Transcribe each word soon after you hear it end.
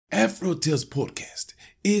Afro Tales Podcast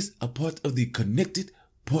is a part of the Connected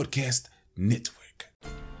Podcast Network.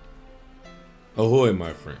 Ahoy,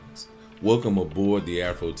 my friends. Welcome aboard the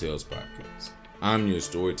Afro Tales Podcast. I'm your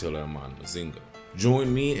storyteller, Aman Mazinga.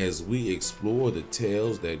 Join me as we explore the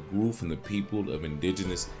tales that grew from the people of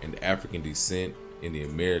indigenous and African descent in the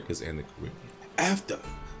Americas and the Caribbean. After,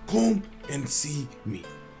 come and see me,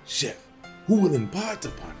 chef, who will impart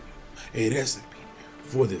upon you a recipe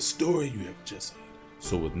for the story you have just heard.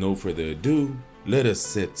 So with no further ado, let us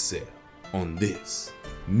set sail on this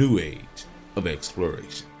new age of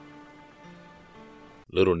exploration.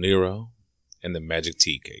 Little Nero and the Magic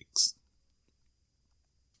Tea Cakes.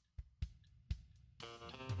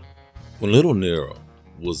 When little Nero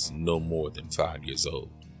was no more than 5 years old,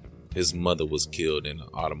 his mother was killed in an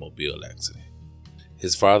automobile accident.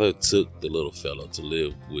 His father took the little fellow to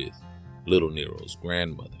live with little Nero's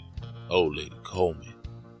grandmother, Old Lady Coleman,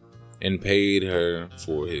 and paid her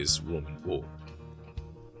for his room and board.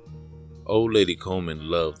 Old Lady Coleman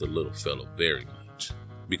loved the little fellow very much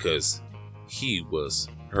because he was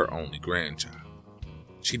her only grandchild.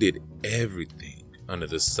 She did everything under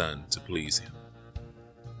the sun to please him.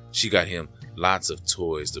 She got him lots of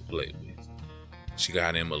toys to play with. She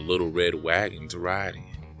got him a little red wagon to ride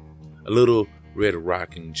in, a little red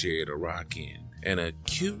rocking chair to rock in, and a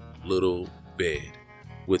cute little bed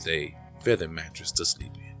with a feather mattress to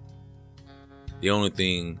sleep in. The only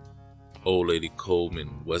thing Old Lady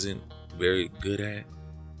Coleman wasn't very good at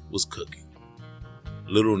was cooking.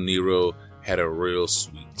 Little Nero had a real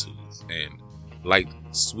sweet tooth and liked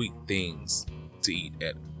sweet things to eat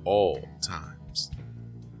at all times.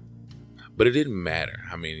 But it didn't matter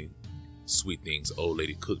how many sweet things Old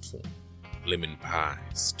Lady cooked for him. Lemon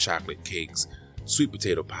pies, chocolate cakes, sweet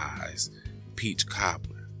potato pies, peach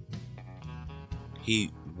cobbler. He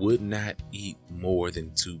would not eat more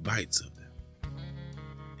than 2 bites of them.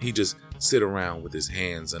 He'd just sit around with his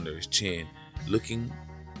hands under his chin, looking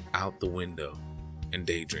out the window and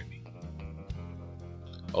daydreaming.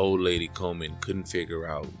 Old Lady Coleman couldn't figure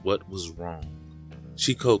out what was wrong.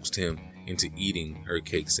 She coaxed him into eating her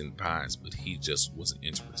cakes and pies, but he just wasn't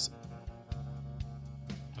interested.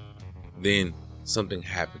 Then something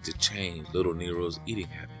happened to change little Nero's eating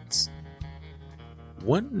habits.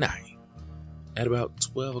 One night, at about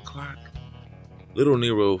 12 o'clock, little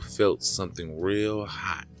Nero felt something real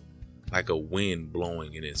hot, like a wind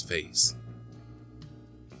blowing in his face.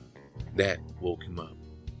 That woke him up.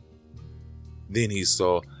 Then he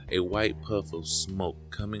saw a white puff of smoke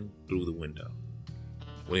coming through the window.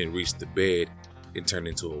 When it reached the bed, it turned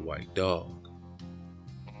into a white dog.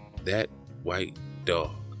 That white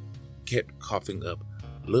dog kept coughing up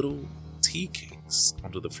little tea cakes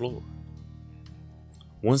onto the floor.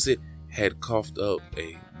 Once it had coughed up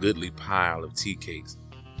a goodly pile of tea cakes,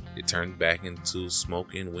 it turned back into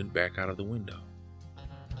smoke and went back out of the window.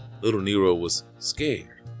 Little Nero was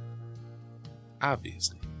scared,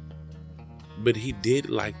 obviously, but he did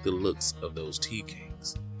like the looks of those tea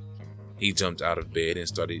cakes. He jumped out of bed and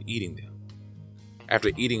started eating them.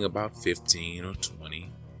 After eating about 15 or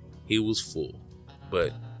 20, he was full,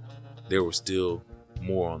 but there was still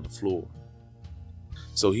more on the floor.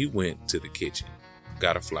 So he went to the kitchen,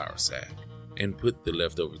 got a flour sack, and put the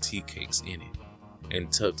leftover tea cakes in it, and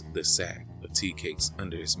tucked the sack of tea cakes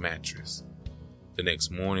under his mattress. The next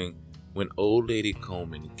morning, when Old Lady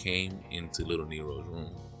Coleman came into little Nero's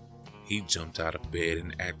room, he jumped out of bed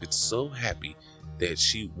and acted so happy that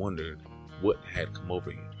she wondered what had come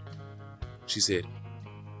over him. She said,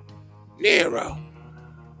 "Nero,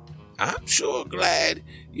 I'm sure glad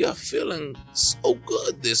you're feeling so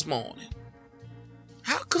good this morning.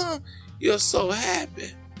 How come you're so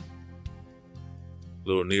happy?"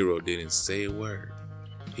 Little Nero didn't say a word.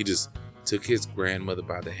 He just took his grandmother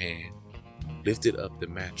by the hand, lifted up the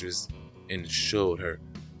mattress, and showed her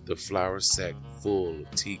the flour sack full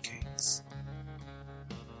of tea cakes.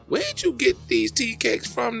 "Where'd you get these tea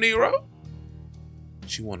cakes from, Nero?"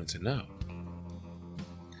 she wanted to know.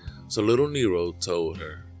 So little Nero told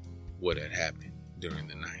her what had happened during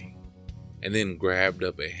the night, and then grabbed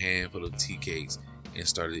up a handful of tea cakes and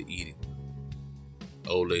started eating them.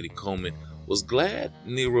 Old Lady Coleman was glad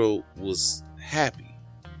Nero was happy,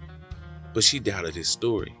 but she doubted his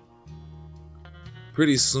story.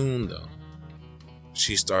 Pretty soon, though,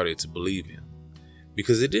 she started to believe him,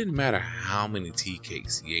 because it didn't matter how many tea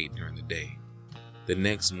cakes he ate during the day. The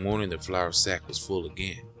next morning, the flour sack was full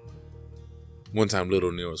again. One time,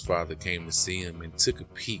 little Nero's father came to see him and took a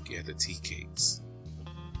peek at the tea cakes.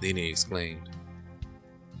 Then he exclaimed,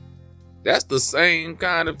 "That's the same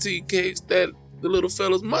kind of tea cakes that the little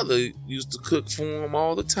fella's mother used to cook for him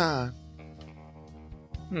all the time."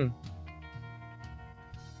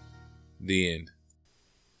 The end.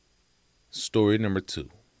 Story number 2.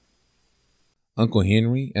 Uncle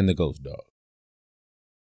Henry and the Ghost Dog.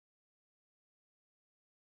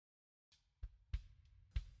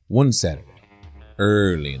 One Saturday,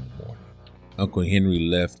 early in the morning, Uncle Henry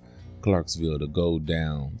left Clarksville to go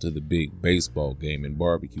down to the big baseball game and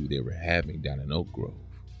barbecue they were having down in Oak Grove.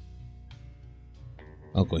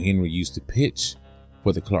 Uncle Henry used to pitch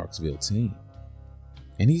for the Clarksville team,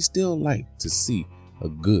 and he still liked to see a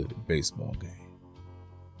good baseball game.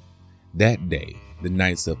 That day, the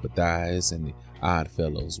Knights of Matthias and the Odd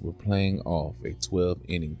Fellows were playing off a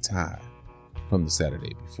 12-inning tie from the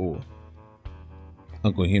Saturday before.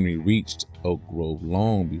 Uncle Henry reached Oak Grove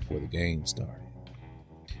long before the game started.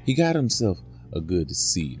 He got himself a good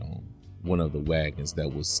seat on one of the wagons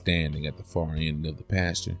that was standing at the far end of the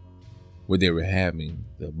pasture where they were having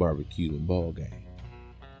the barbecue and ball game.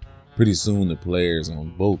 Pretty soon the players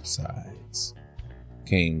on both sides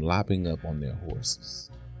came lopping up on their horses.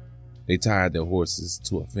 They tied their horses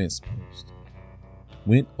to a fence post,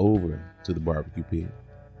 went over to the barbecue pit,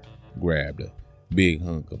 grabbed a big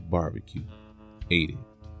hunk of barbecue, ate it,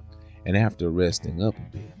 and after resting up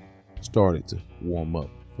a bit, started to warm up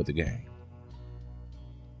for the game.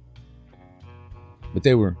 But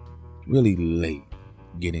they were really late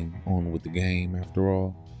getting on with the game after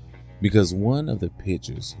all, because one of the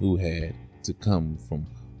pitchers who had to come from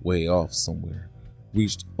way off somewhere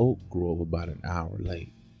reached Oak Grove about an hour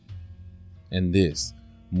late. And this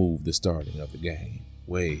moved the starting of the game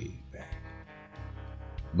way back.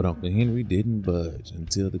 But Uncle Henry didn't budge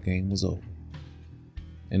until the game was over.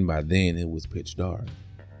 And by then it was pitch dark.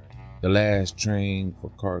 The last train for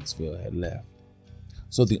Clarksville had left.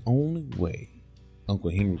 So the only way Uncle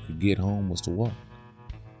Henry could get home was to walk.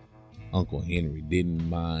 Uncle Henry didn't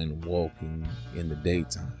mind walking in the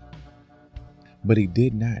daytime, but he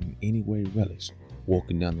did not in any way relish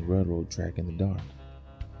walking down the railroad track in the dark.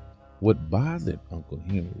 What bothered Uncle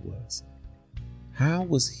Henry was, how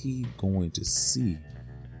was he going to see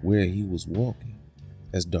where he was walking,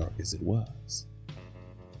 as dark as it was?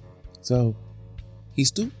 So he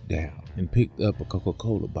stooped down and picked up a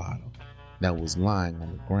Coca-Cola bottle that was lying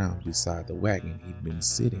on the ground beside the wagon he'd been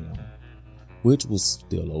sitting on, which was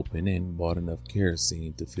still open, and bought enough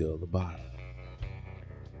kerosene to fill the bottle.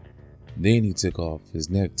 Then he took off his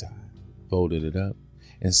necktie, folded it up,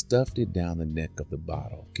 and stuffed it down the neck of the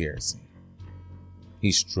bottle of kerosene.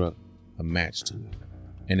 He struck a match to it,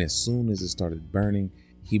 and as soon as it started burning,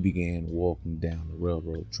 he began walking down the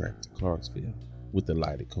railroad track to Clarksville with the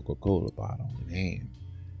lighted Coca-Cola bottle in hand.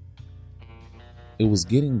 It was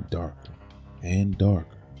getting darker and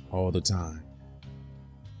darker all the time,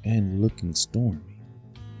 and looking stormy.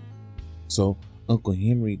 So Uncle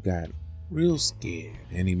Henry got real scared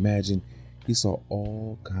and imagined he saw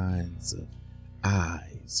all kinds of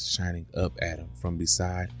eyes shining up at him from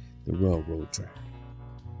beside the railroad track.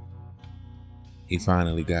 He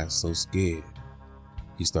finally got so scared,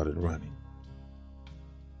 he started running.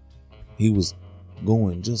 He was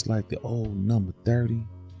going just like the old number 30,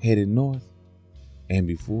 headed north, and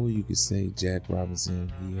before you could say Jack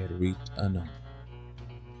Robinson, he had reached unknown.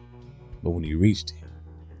 But when he reached it,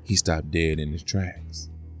 he stopped dead in his tracks,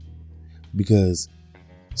 because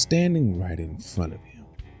standing right in front of him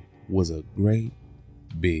was a great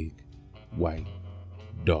big white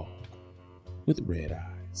dog with red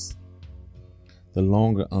eyes. The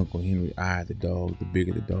longer Uncle Henry eyed the dog, the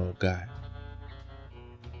bigger the dog got.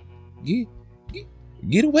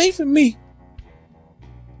 Get away from me,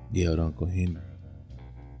 yelled Uncle Henry,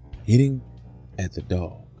 hitting at the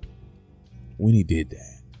dog. When he did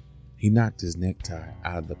that, he knocked his necktie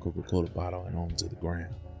out of the Coca-Cola bottle and onto the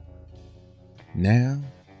ground. Now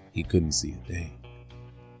he couldn't see a thing.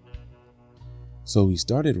 So he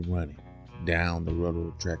started running down the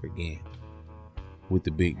railroad track again, with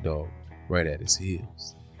the big dog right at his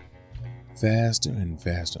heels. Faster and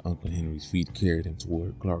faster Uncle Henry's feet carried him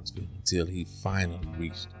toward Clarksville until he finally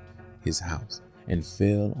reached his house and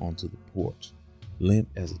fell onto the porch, limp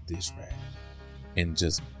as a dish rag and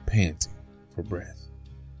just panting for breath.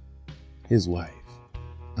 His wife,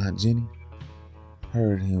 Aunt Jenny,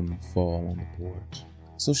 heard him fall on the porch,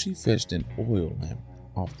 so she fetched an oil lamp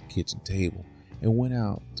off the kitchen table and went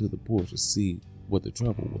out to the porch to see what the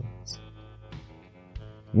trouble was.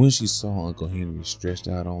 When she saw Uncle Henry stretched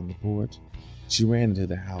out on the porch, she ran into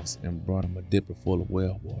the house and brought him a dipper full of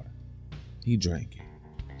well water. He drank it,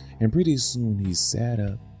 and pretty soon he sat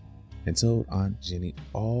up and told Aunt Jenny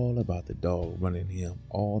all about the dog running him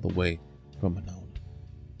all the way from Monona.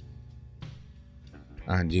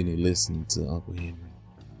 Aunt Jenny listened to Uncle Henry,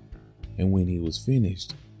 and when he was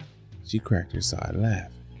finished, she cracked her side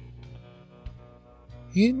laughing.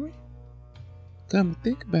 "Henry, Come to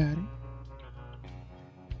think about it,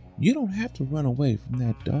 you don't have to run away from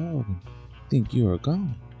that dog and think you're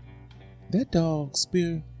gone. That dog's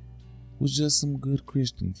spirit was just some good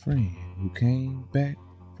Christian friend who came back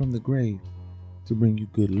from the grave to bring you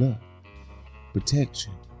good luck, protect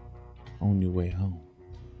you on your way home.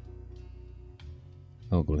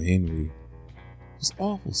 Uncle Henry was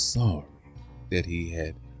awful sorry that he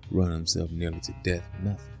had run himself nearly to death for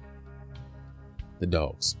nothing. The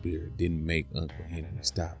dog's spirit didn't make Uncle Henry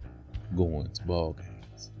stop going to ball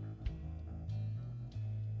games.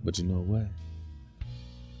 But you know what?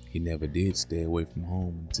 He never did stay away from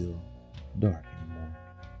home until dark anymore.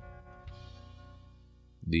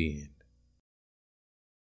 The end.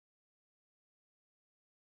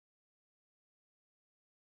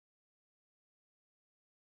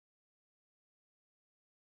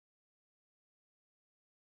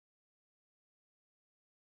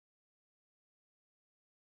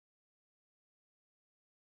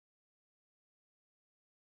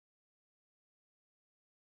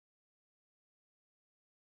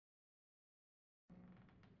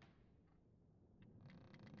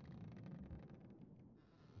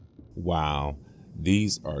 Wow,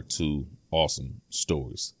 these are two awesome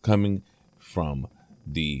stories coming from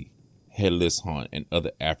the Headless Haunt and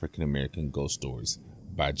Other African American Ghost Stories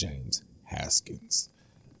by James Haskins.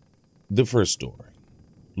 The first story,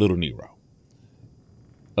 Little Nero.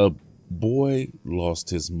 A boy lost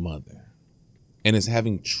his mother and is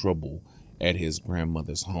having trouble at his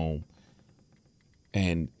grandmother's home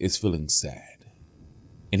and is feeling sad.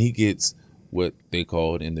 And he gets what they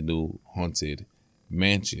called in the new Haunted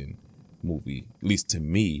Mansion movie, at least to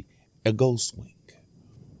me, a ghost wink.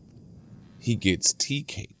 He gets tea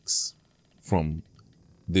cakes from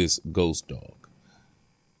this ghost dog.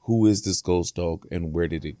 Who is this ghost dog and where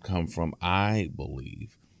did it come from? I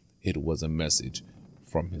believe it was a message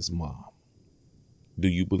from his mom. Do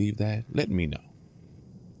you believe that? Let me know.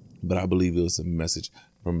 But I believe it was a message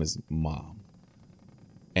from his mom.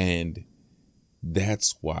 And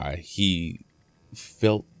that's why he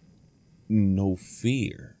felt no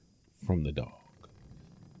fear from the dog.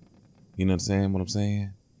 You know what I'm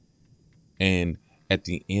saying? And at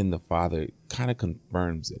the end, the father kind of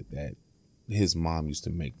confirms it, that his mom used to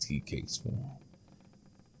make tea cakes for him.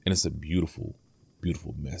 And it's a beautiful,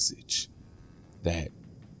 beautiful message that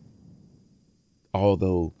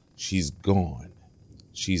although she's gone,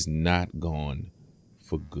 she's not gone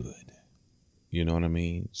for good. You know what I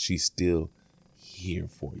mean? She's still here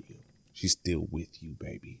for you. She's still with you,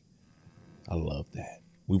 baby. I love that.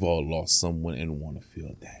 We've all lost someone and want to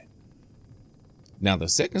feel that. Now, the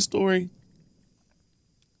second story,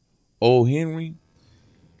 old Henry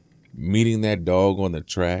meeting that dog on the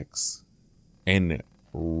tracks and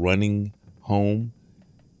running home.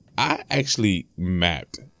 I actually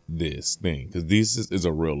mapped this thing because this is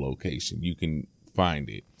a real location. You can find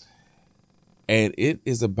it. And it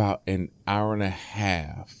is about an hour and a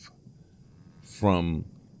half from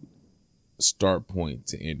start point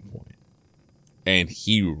to end point. And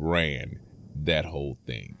he ran that whole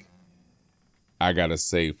thing. I gotta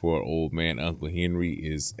say, for an old man, Uncle Henry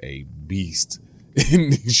is a beast in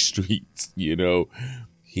the streets. You know,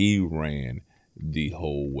 he ran the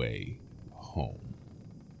whole way home.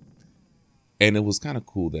 And it was kind of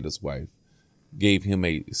cool that his wife gave him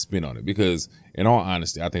a spin on it because, in all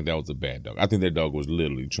honesty, I think that was a bad dog. I think that dog was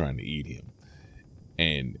literally trying to eat him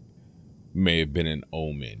and may have been an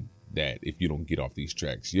omen that if you don't get off these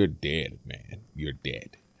tracks, you're dead, man. You're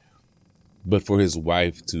dead. But for his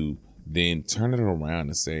wife to then turn it around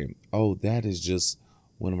and say, oh, that is just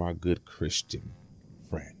one of our good Christian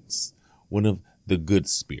friends, one of the good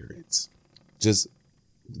spirits, just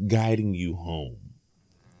guiding you home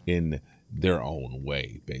in their own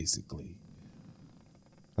way, basically.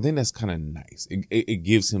 I think that's kind of nice. It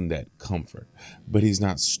gives him that comfort. But he's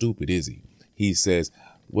not stupid, is he? He says,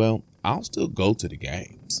 well, I'll still go to the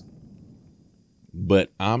games,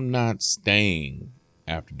 but I'm not staying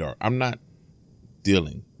after dark. I'm not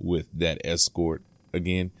dealing with that escort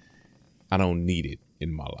again. I don't need it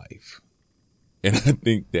in my life. And I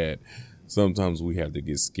think that sometimes we have to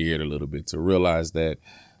get scared a little bit to realize that,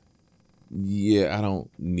 yeah, I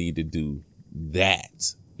don't need to do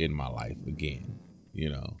that in my life again. You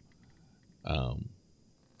know,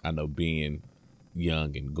 I know being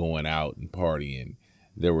young and going out and partying,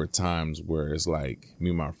 there were times where it's like me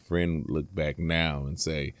and my friend look back now and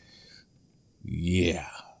say, yeah,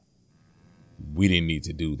 we didn't need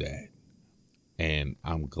to do that. And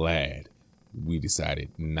I'm glad we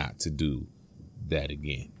decided not to do that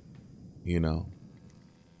again, you know?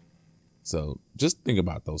 So just think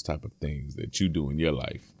about those type of things that you do in your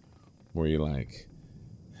life where you're like,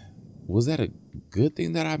 was that a good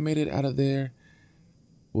thing that I made it out of there?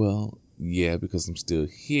 Well, yeah, because I'm still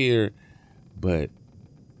here, but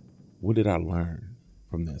what did I learn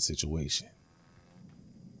from that situation?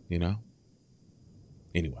 You know?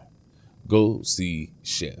 Anyway, go see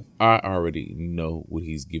Chef. I already know what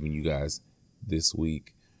he's giving you guys this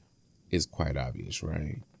week. It's quite obvious,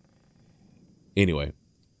 right? Anyway,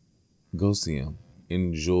 go see him.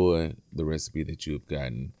 Enjoy the recipe that you have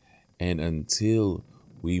gotten. And until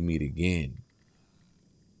we meet again,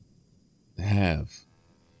 have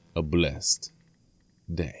a blessed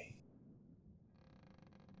day.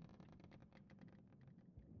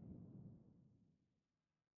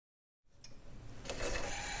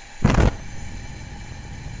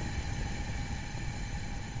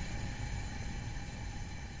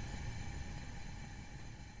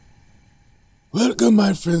 Welcome,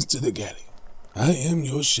 my friends, to the galley. I am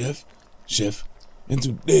your chef, and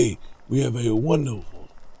today we have a wonderful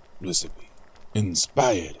recipe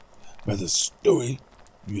inspired by the story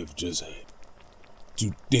you have just heard.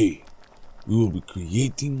 Today, we will be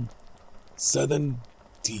creating southern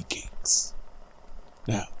tea cakes.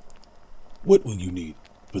 Now, what will you need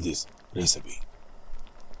for this recipe?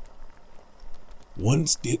 1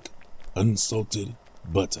 stick unsalted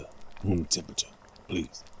butter, room temperature,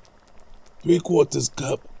 please. 3/4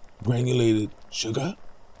 cup granulated sugar,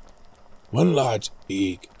 1 large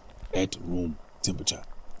egg at room temperature,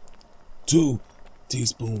 2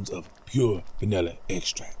 teaspoons of pure vanilla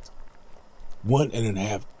extract,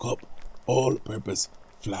 1½ cup all-purpose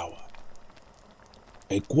flour,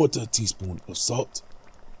 1/4 teaspoon of salt,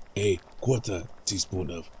 1/4 teaspoon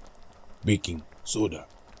of baking soda.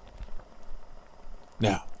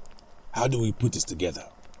 Now, how do we put this together?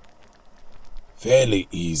 Fairly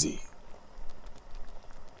easy.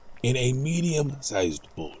 In a medium-sized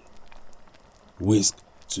bowl, whisk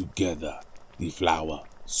together the flour,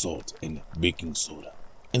 salt, and baking soda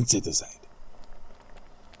and set aside.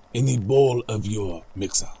 In the bowl of your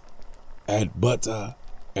mixer, add butter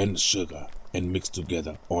and sugar and mix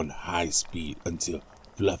together on high speed until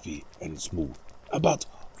fluffy and smooth, about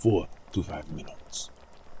 4 to 5 minutes.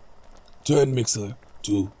 Turn mixer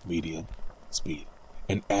to medium speed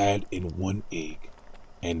and add in 1 egg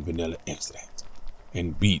and vanilla extract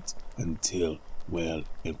and beat until well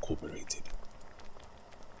incorporated.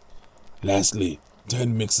 Lastly,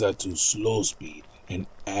 turn mixer to slow speed and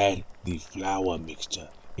add the flour mixture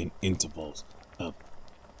in intervals of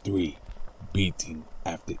 3, beating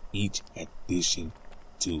after each addition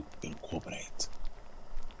to incorporate.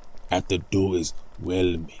 After dough is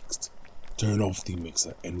well mixed, turn off the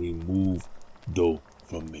mixer and remove dough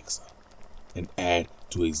from mixer and add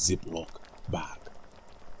to a Ziploc bag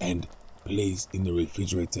and place in the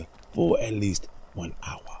refrigerator for at least 1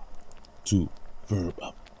 hour to firm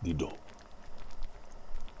up the dough.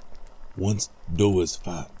 Once dough is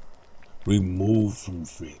firm, remove from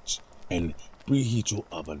fridge and preheat your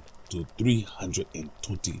oven to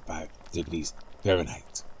 325 degrees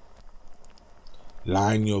Fahrenheit.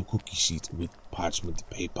 Line your cookie sheet with parchment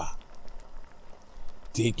paper.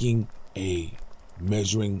 Taking a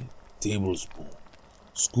measuring tablespoon,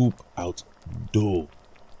 scoop out dough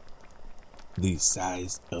the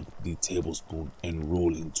size of the tablespoon and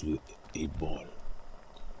roll into a ball.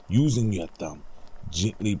 Using your thumb,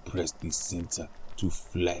 gently press the center to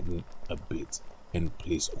flatten a bit and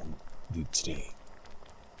place on the tray.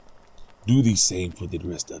 Do the same for the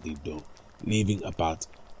rest of the dough, leaving about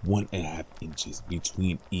 1½ inches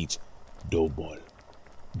between each dough ball.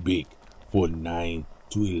 Bake for 9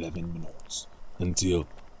 to 11 minutes until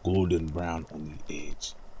golden brown on the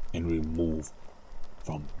edge and remove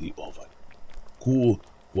from the oven. Cool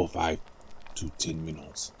for 5 to 10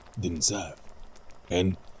 minutes, then serve.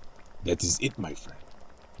 And that is it, my friend.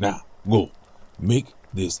 Now, go, make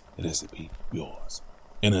this recipe yours.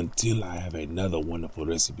 And until I have another wonderful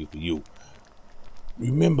recipe for you,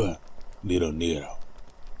 remember Little Nero.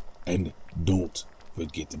 And don't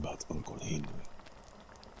forget about Uncle Henry.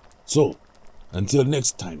 So, until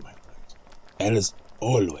next time, my friends, as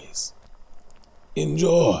always,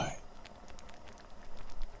 enjoy.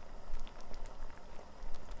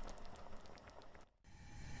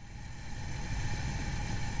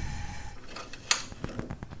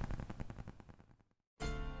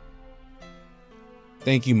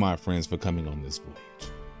 Thank you, my friends, for coming on this voyage.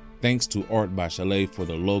 Thanks to Art by Chalet for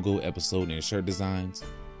the logo, episode, and shirt designs.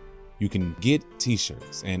 You can get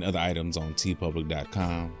t-shirts and other items on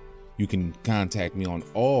tpublic.com. You can contact me on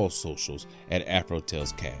all socials at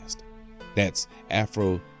AfroTalesCast. That's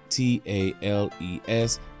Afro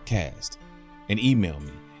TALES cast. And email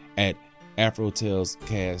me at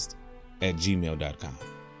afrotalescast@gmail.com.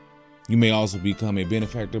 You may also become a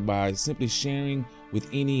benefactor by simply sharing with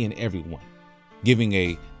any and everyone, giving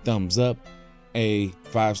a thumbs up, a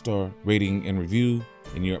 5-star rating and review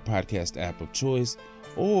in your podcast app of choice,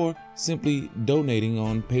 or simply donating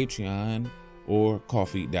on Patreon or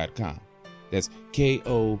Ko-fi.com. That's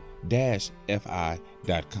ko-fi.com.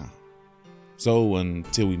 So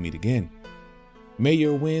until we meet again, may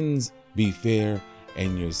your winds be fair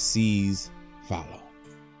and your seas follow.